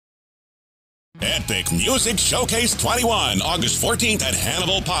Epic Music Showcase 21, August 14th at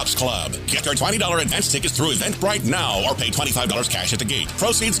Hannibal Pops Club. Get your $20 advance tickets through Eventbrite now or pay $25 cash at the gate.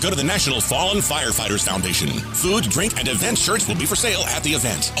 Proceeds go to the National Fallen Firefighters Foundation. Food, drink, and event shirts will be for sale at the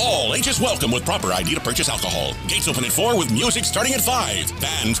event. All ages welcome with proper ID to purchase alcohol. Gates open at 4 with music starting at 5.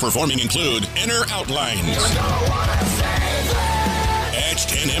 Bands performing include Inner Outlines,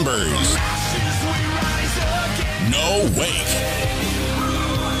 Etched in Embers, No Wake,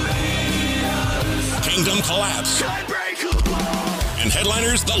 Kingdom Collapse, and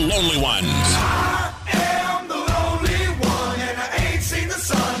headliners, The Lonely Ones. I am the lonely one, and I ain't seen the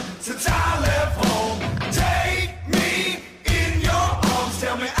sun since I left home. Take me in your arms,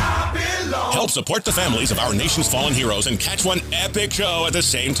 tell me I belong. Help support the families of our nation's fallen heroes and catch one epic show at the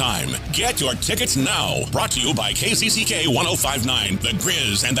same time. Get your tickets now. Brought to you by KCCK 105.9, The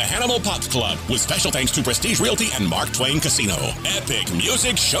Grizz, and the Hannibal Pops Club, with special thanks to Prestige Realty and Mark Twain Casino. Epic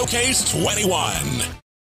Music Showcase 21.